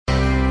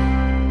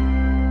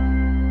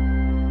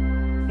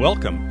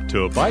Welcome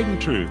to Abide in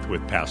Truth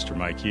with Pastor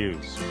Mike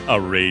Hughes,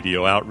 a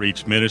radio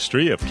outreach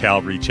ministry of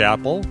Calvary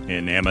Chapel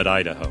in Emmett,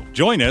 Idaho.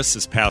 Join us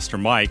as Pastor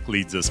Mike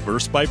leads us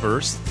verse by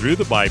verse through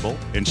the Bible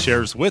and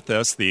shares with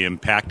us the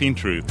impacting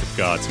truth of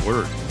God's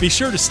Word. Be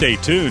sure to stay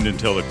tuned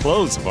until the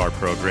close of our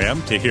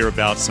program to hear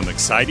about some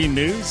exciting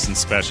news and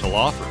special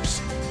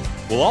offers.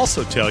 We'll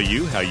also tell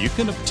you how you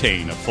can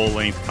obtain a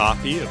full-length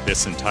copy of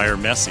this entire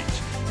message.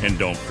 And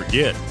don't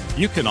forget,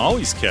 you can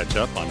always catch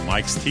up on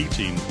Mike's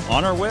teaching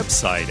on our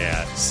website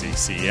at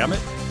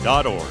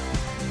ccemmett.org.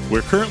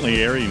 We're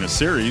currently airing a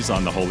series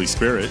on the Holy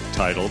Spirit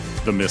titled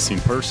The Missing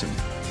Person.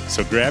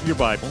 So grab your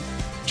Bible,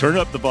 turn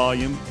up the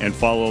volume, and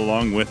follow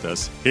along with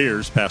us.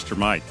 Here's Pastor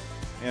Mike.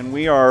 And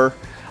we are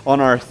on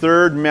our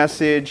third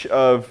message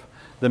of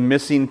The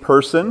Missing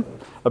Person,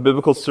 a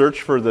biblical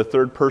search for the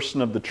third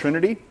person of the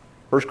Trinity,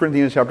 1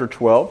 Corinthians chapter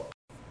 12.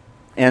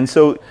 And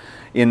so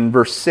in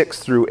verse 6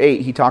 through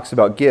 8, he talks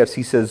about gifts.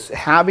 He says,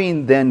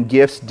 having then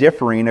gifts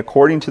differing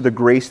according to the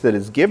grace that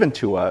is given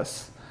to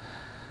us.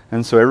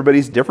 And so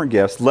everybody's different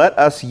gifts. Let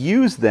us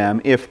use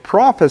them. If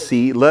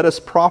prophecy, let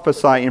us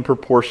prophesy in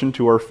proportion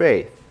to our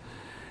faith.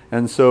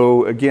 And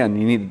so, again,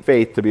 you need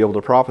faith to be able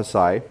to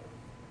prophesy.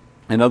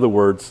 In other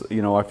words, I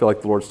feel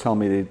like the Lord's telling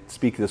me to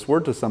speak this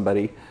word to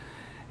somebody,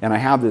 and I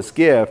have this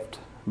gift,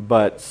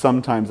 but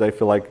sometimes I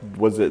feel like,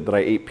 was it that I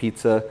ate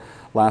pizza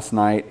last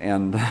night,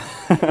 and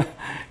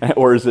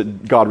or is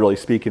it God really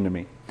speaking to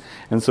me?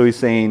 And so he's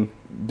saying,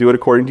 do it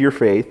according to your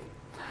faith.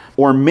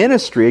 Or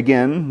ministry,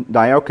 again,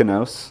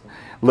 diakonos,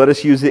 let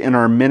us use it in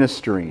our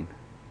ministering.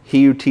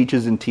 He who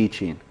teaches in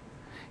teaching.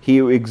 He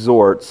who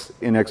exhorts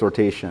in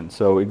exhortation.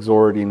 So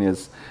exhorting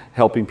is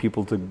helping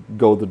people to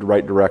go the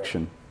right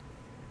direction.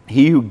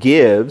 He who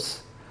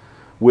gives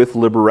with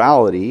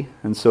liberality,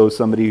 and so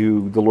somebody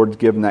who the Lord's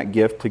given that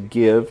gift to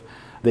give,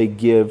 they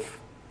give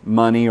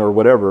money or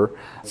whatever.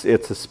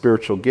 It's a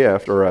spiritual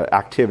gift or an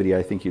activity,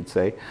 I think you'd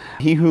say.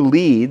 He who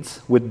leads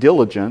with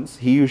diligence,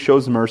 he who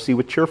shows mercy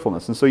with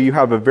cheerfulness. And so you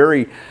have a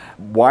very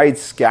wide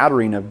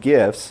scattering of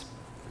gifts.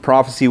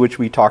 Prophecy, which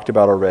we talked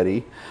about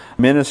already.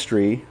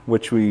 Ministry,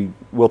 which we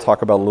will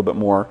talk about a little bit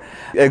more.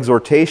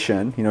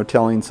 Exhortation,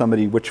 telling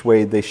somebody which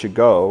way they should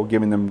go,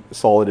 giving them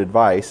solid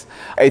advice.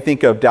 I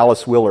think of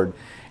Dallas Willard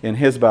in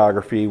his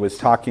biography was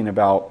talking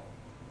about,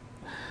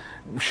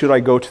 should I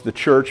go to the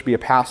church, be a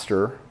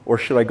pastor, or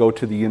should I go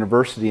to the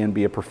university and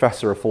be a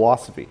professor of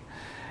philosophy?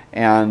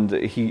 And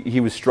he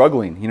was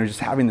struggling, just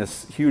having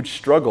this huge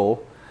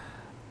struggle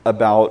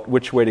about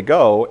which way to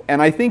go.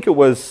 And I think it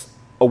was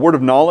a word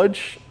of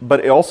knowledge,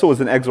 but it also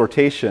was an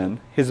exhortation.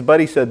 His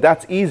buddy said,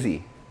 that's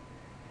easy.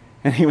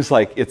 And he was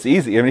like, it's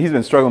easy. I mean, he's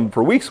been struggling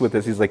for weeks with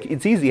this. He's like,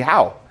 it's easy,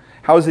 how?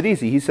 How is it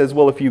easy? He says,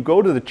 well, if you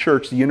go to the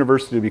church, the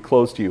university will be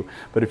closed to you.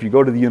 But if you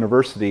go to the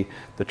university,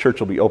 the church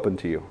will be open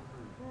to you.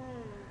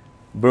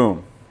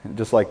 Boom.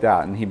 Just like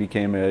that. And he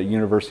became a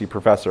university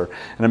professor.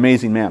 An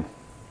amazing man,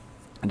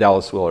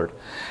 Dallas Willard.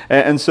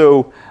 And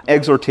so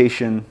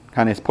exhortation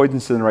kind of points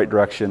us in the right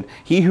direction.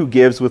 He who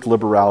gives with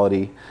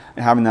liberality,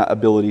 having that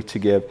ability to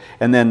give.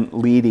 And then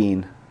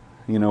leading,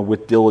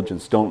 with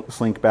diligence. Don't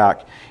slink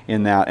back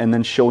in that. And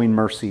then showing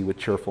mercy with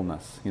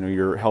cheerfulness.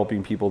 You're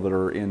helping people that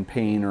are in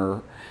pain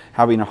or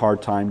having a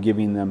hard time,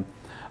 giving them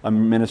a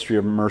ministry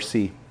of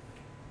mercy.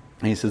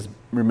 And he says,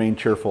 remain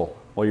cheerful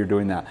while you're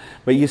doing that.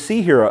 But you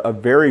see here a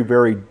very,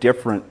 very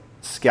different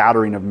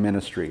scattering of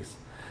ministries.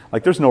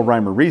 Like there's no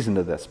rhyme or reason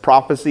to this.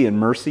 Prophecy and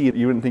mercy,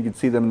 you wouldn't think you'd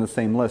see them in the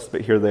same list,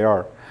 but here they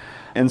are.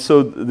 And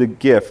so the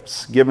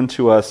gifts given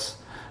to us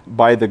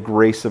by the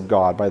grace of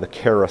God, by the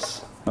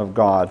charis of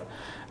God,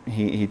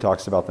 he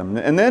talks about them.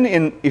 And then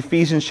in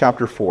Ephesians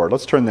chapter 4,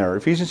 let's turn there.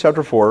 Ephesians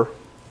chapter 4,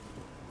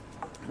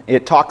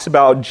 it talks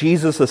about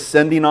Jesus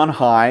ascending on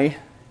high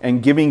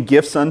and giving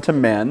gifts unto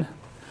men.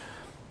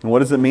 And what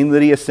does it mean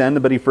that he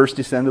ascended, but he first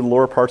descended to the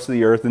lower parts of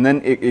the earth? And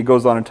then it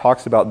goes on and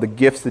talks about the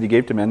gifts that he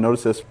gave to men.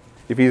 Notice this,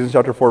 Ephesians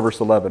chapter 4, verse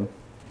 11.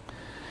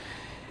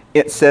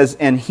 It says,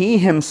 and he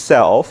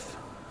himself,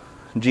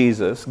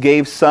 Jesus,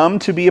 gave some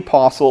to be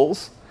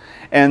apostles,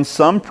 and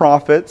some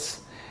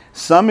prophets,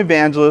 some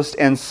evangelists,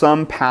 and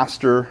some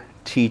pastor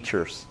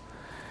teachers,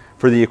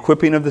 for the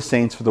equipping of the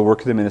saints, for the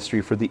work of the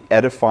ministry, for the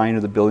edifying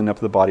of the building up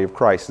of the body of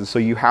Christ. And so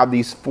you have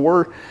these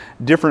four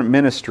different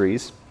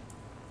ministries.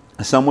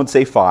 Some would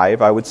say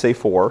 5, I would say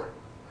 4.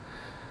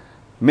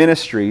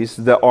 Ministries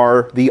that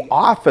are the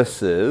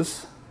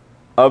offices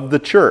of the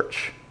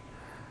church.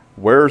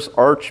 Where's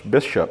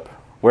Archbishop?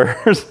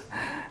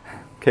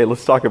 Okay,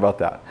 let's talk about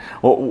that.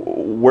 Well,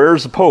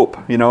 where's Pope?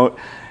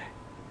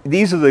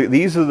 These are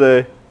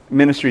the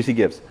ministries he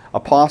gives.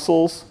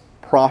 Apostles,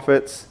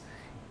 prophets,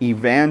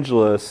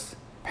 evangelists,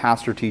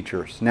 pastor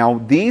teachers. Now,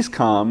 these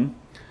come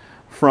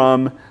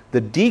from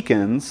the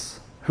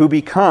deacons who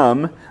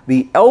become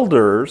the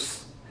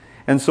elders.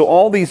 And so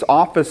all these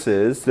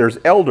offices, there's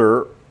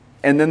elder,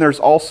 and then there's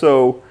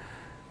also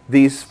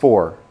these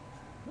 4.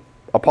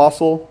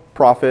 Apostle,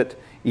 prophet,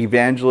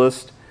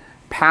 evangelist,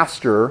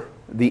 pastor.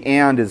 The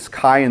and is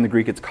kai in the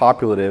Greek, it's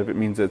copulative. It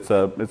means it's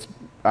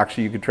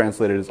actually, you could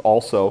translate it as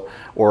also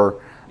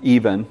or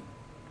even.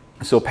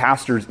 So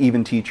pastors,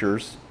 even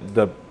teachers,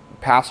 the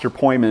pastor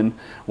poimen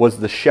was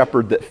the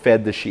shepherd that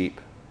fed the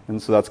sheep.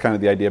 And so that's kind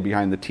of the idea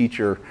behind the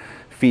teacher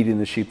feeding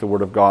the sheep the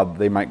word of God,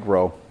 they might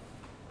grow.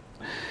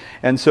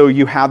 And so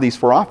you have these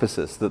 4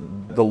 offices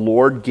that the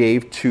Lord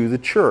gave to the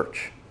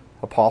church: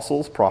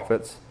 apostles,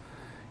 prophets,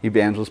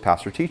 evangelists,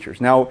 pastors,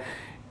 teachers. Now,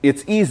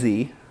 it's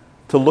easy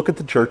to look at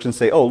the church and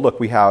say, oh, look,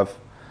 we have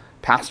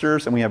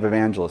pastors and we have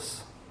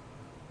evangelists.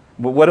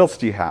 But what else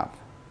do you have?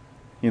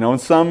 And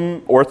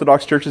some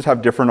Orthodox churches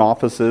have different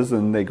offices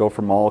and they go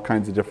from all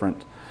kinds of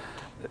different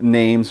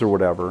names or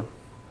whatever.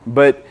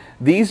 But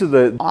these are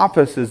the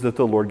offices that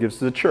the Lord gives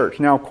to the church.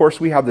 Now, of course,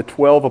 we have the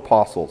 12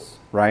 apostles,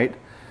 right?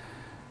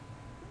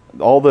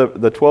 All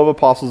the 12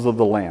 apostles of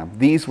the Lamb.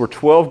 These were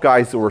 12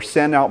 guys that were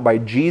sent out by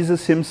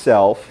Jesus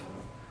himself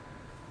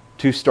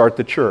to start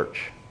the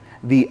church.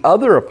 The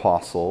other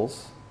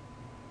apostles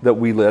that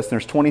we list,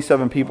 there's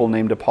 27 people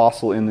named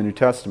apostle in the New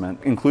Testament,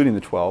 including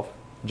the 12,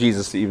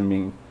 Jesus even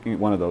being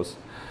one of those.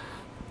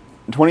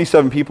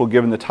 27 people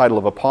given the title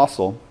of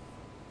apostle.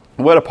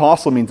 What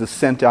apostle means is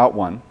sent out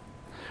one.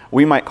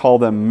 We might call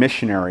them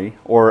missionary,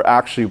 or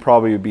actually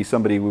probably would be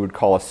somebody we would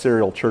call a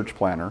serial church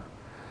planner.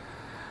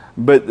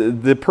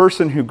 But the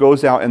person who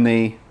goes out and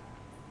they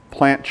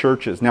plant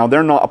churches. Now,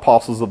 they're not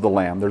apostles of the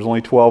Lamb. There's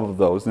only 12 of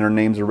those, and their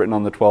names are written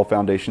on the 12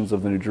 foundations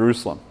of the New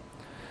Jerusalem.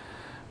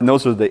 And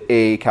those are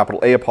the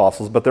capital A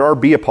apostles, but there are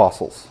B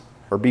apostles,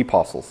 or B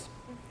apostles.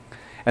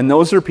 And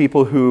those are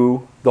people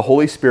who the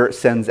Holy Spirit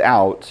sends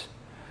out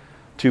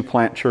to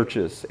plant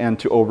churches and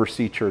to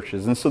oversee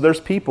churches. And so there's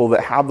people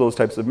that have those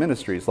types of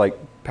ministries, like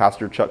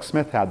Pastor Chuck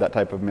Smith had that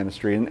type of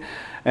ministry.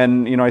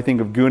 And I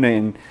think of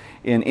Guna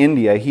in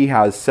India. He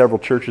has several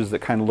churches that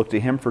kind of look to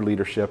him for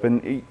leadership.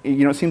 And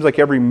it seems like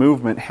every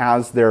movement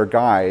has their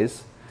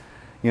guys.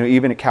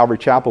 Even at Calvary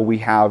Chapel, we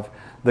have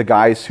the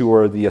guys who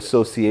are the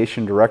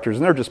association directors,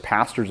 and they're just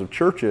pastors of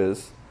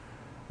churches,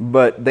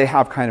 but they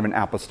have kind of an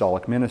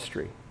apostolic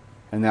ministry.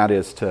 And that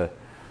is to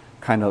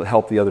kind of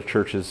help the other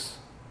churches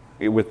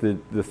with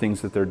the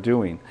things that they're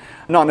doing.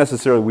 Not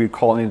necessarily we'd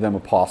call any of them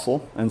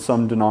apostle, and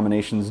some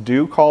denominations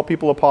do call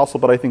people apostle,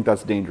 but I think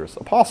that's dangerous.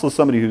 Apostle is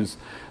somebody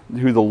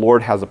who the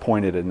Lord has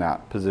appointed in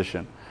that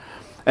position.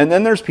 And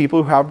then there's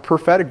people who have a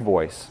prophetic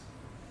voice.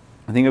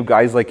 I think of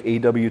guys like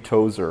A.W.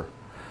 Tozer,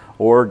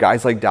 or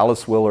guys like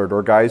Dallas Willard,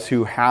 or guys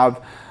who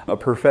have a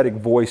prophetic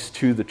voice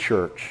to the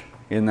church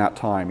in that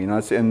time.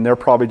 And they're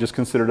probably just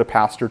considered a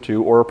pastor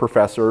too, or a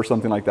professor or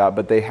something like that,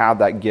 but they have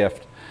that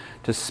gift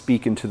to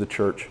speak into the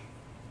church.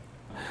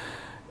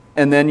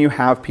 And then you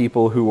have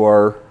people who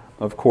are,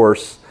 of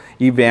course,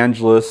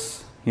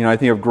 evangelists. I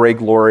think of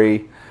Greg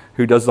Laurie,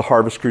 who does the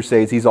Harvest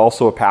Crusades. He's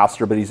also a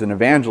pastor, but he's an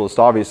evangelist,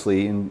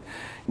 obviously, and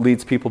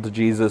leads people to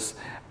Jesus.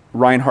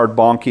 Reinhard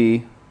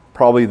Bonnke,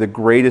 probably the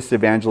greatest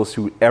evangelist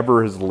who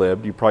ever has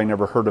lived. You probably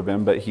never heard of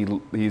him, but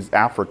he's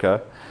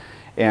Africa.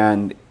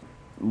 And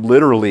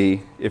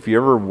literally, if you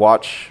ever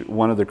watch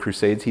one of the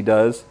crusades he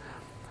does,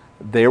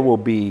 there will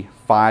be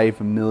 5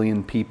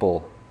 million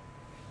people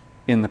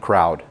in the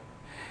crowd.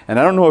 And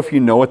I don't know if you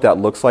know what that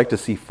looks like to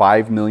see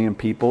 5 million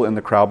people in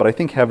the crowd, but I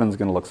think heaven's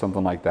going to look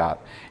something like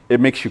that. It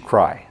makes you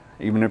cry.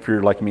 Even if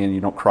you're like me and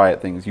you don't cry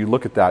at things, you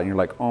look at that and you're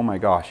like, oh my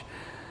gosh.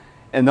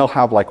 And they'll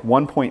have like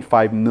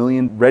 1.5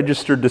 million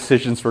registered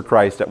decisions for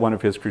Christ at one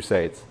of his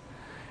crusades.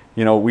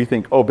 We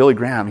think, oh, Billy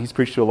Graham, he's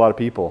preached to a lot of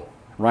people.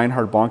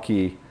 Reinhard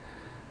Bonnke,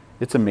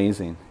 it's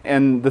amazing.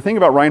 And the thing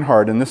about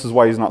Reinhard, and this is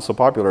why he's not so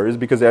popular, is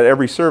because at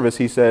every service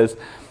he says,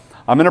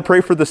 I'm going to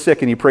pray for the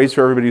sick, and he prays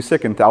for everybody who's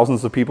sick, and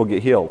thousands of people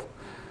get healed.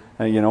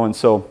 And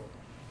so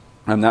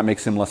that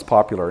makes him less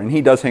popular. And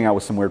he does hang out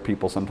with some weird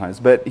people sometimes,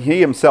 but he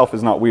himself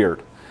is not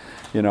weird.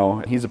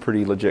 He's a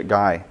pretty legit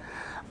guy,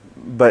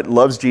 but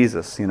loves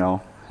Jesus,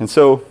 And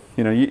so,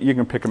 you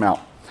can pick him out.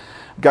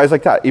 Guys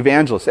like that,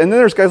 evangelists. And then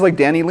there's guys like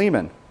Danny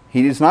Lehman.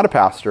 He's not a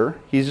pastor,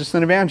 he's just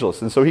an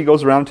evangelist. And so he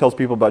goes around and tells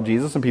people about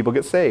Jesus, and people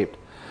get saved.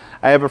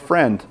 I have a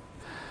friend,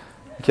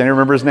 I can't even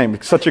remember his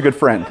name, such a good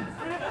friend.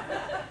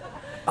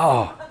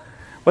 Oh,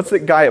 what's the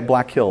guy at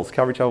Black Hills,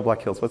 Calvary Chapel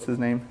Black Hills? What's his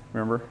name?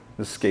 Remember?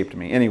 This escaped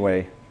me.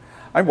 Anyway,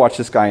 I watched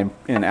this guy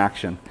in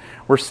action.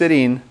 We're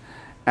sitting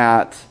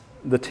at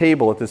the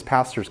table at this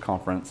pastor's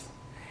conference,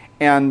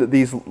 and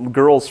these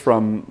girls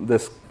from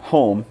this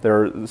home,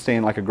 they're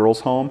staying like a girls'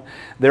 home,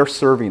 they're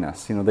serving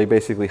us. They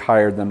basically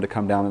hired them to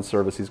come down and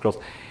service these girls.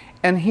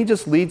 And he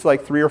just leads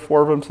like 3 or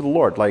 4 of them to the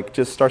Lord, like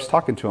just starts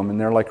talking to them, and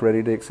they're like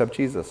ready to accept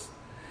Jesus.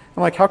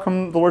 I'm like, how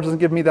come the Lord doesn't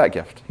give me that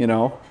gift?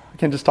 I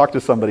can just talk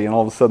to somebody and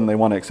all of a sudden they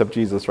want to accept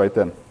Jesus right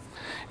then.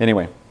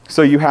 Anyway,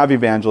 so you have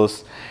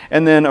evangelists,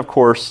 and then of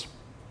course,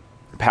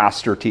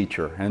 pastor,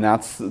 teacher, and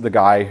that's the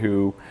guy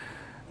who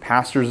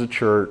pastors a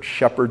church,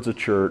 shepherds a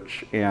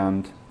church,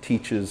 and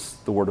teaches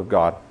the Word of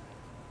God.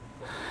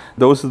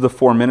 Those are the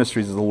 4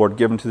 ministries of the Lord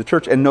given to the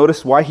church. And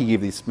notice why he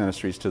gave these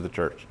ministries to the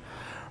church.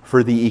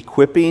 For the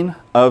equipping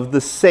of the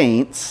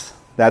saints,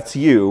 that's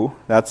you,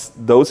 that's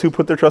those who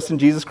put their trust in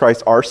Jesus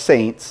Christ are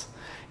saints.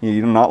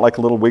 You're not like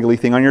a little wiggly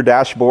thing on your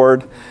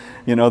dashboard.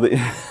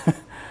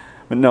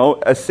 But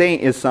no, a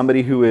saint is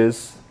somebody who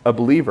is a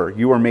believer.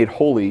 You are made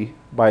holy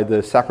by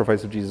the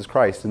sacrifice of Jesus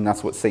Christ, and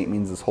that's what saint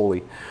means, is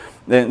holy.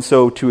 And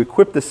so to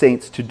equip the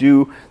saints to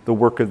do the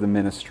work of the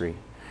ministry.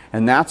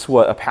 And that's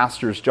what a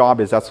pastor's job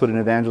is. That's what an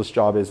evangelist's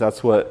job is.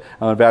 That's what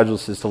an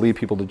evangelist is, to lead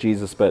people to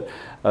Jesus. But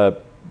a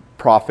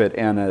prophet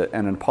and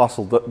an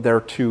apostle,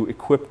 they're to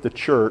equip the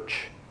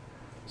church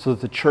so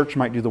that the church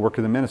might do the work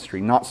of the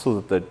ministry, not so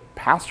that the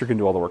pastor can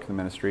do all the work of the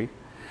ministry.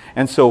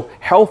 And so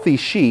healthy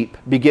sheep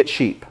beget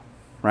sheep,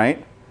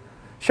 right?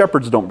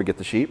 Shepherds don't beget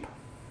the sheep.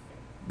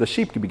 The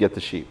sheep can beget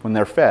the sheep when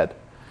they're fed.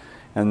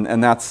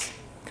 And that's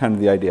kind of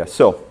the idea.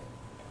 So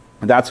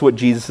that's what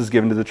Jesus has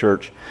given to the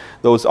church,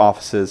 those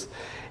offices.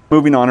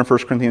 Moving on in 1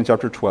 Corinthians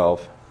chapter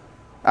 12.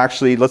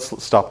 Actually,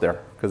 let's stop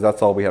there, because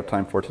that's all we have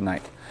time for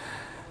tonight.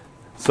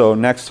 So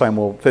next time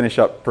we'll finish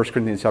up 1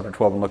 Corinthians chapter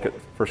 12 and look at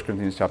 1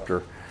 Corinthians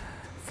chapter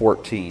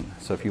 14.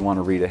 So if you want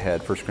to read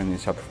ahead, 1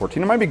 Corinthians chapter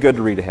 14. It might be good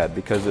to read ahead,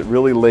 because it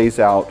really lays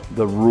out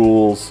the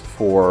rules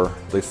for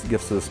the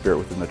gifts of the Spirit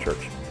within the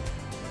church.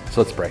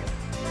 So let's pray.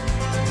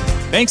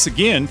 Thanks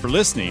again for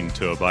listening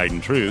to Abide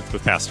in Truth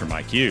with Pastor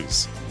Mike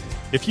Hughes.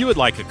 If you would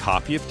like a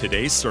copy of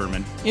today's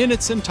sermon in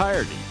its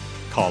entirety,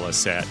 call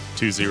us at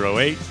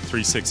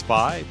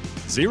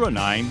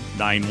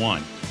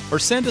 208-365-0991 or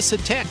send us a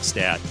text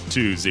at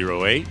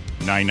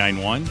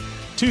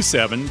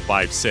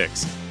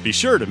 208-991-2756. Be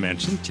sure to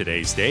mention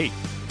today's date.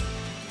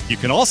 You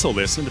can also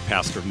listen to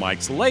Pastor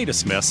Mike's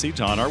latest message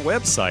on our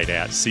website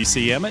at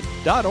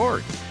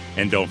ccemmett.org.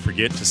 And don't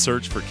forget to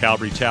search for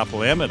Calvary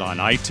Chapel Emmett on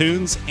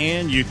iTunes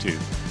and YouTube.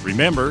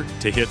 Remember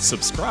to hit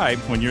subscribe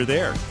when you're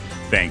there.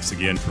 Thanks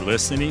again for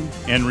listening,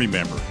 and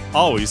remember,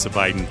 always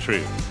abide in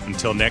truth.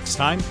 Until next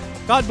time,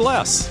 God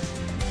bless.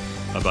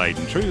 Abide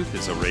in Truth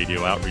is a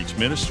radio outreach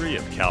ministry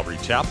of Calvary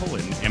Chapel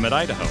in Emmett,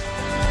 Idaho.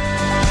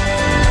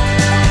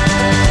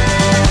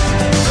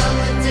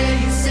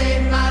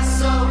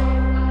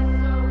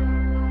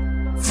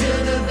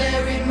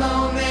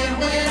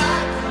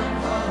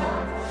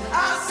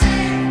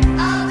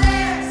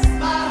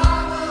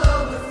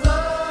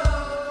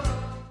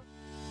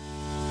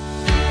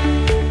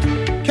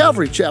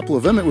 Calvary Chapel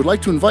of Emmett would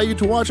like to invite you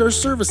to watch our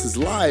services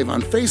live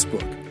on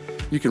Facebook.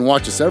 You can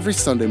watch us every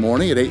Sunday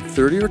morning at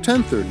 8:30 or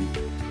 10:30.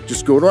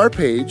 Just go to our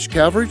page,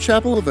 Calvary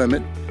Chapel of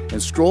Emmett,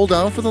 and scroll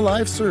down for the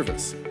live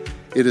service.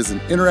 It is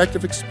an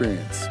interactive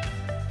experience.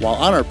 While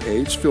on our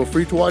page, feel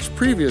free to watch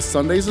previous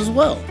Sundays as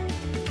well.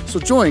 So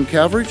join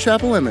Calvary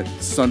Chapel Emmett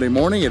Sunday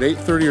morning at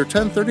 8:30 or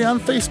 10:30 on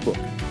Facebook.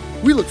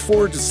 We look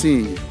forward to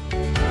seeing you.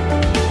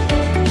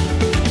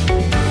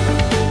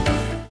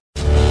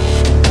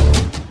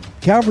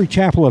 Calvary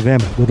Chapel of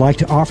Emmett would like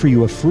to offer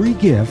you a free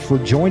gift for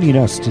joining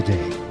us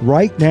today.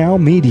 Right Now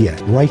Media.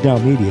 Right Now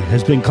Media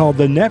has been called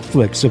the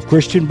Netflix of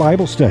Christian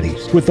Bible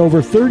studies. With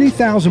over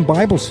 30,000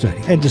 Bible study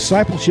and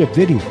discipleship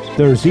videos,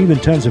 there's even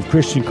tons of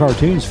Christian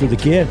cartoons for the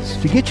kids.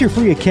 To get your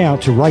free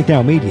account to Right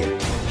Now Media,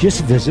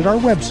 just visit our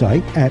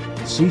website at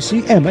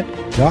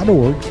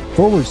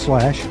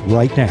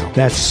ccemmett.org/rightnow.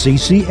 That's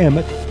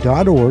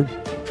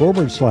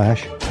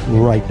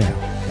ccemmett.org/rightnow.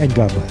 And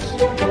God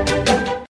bless.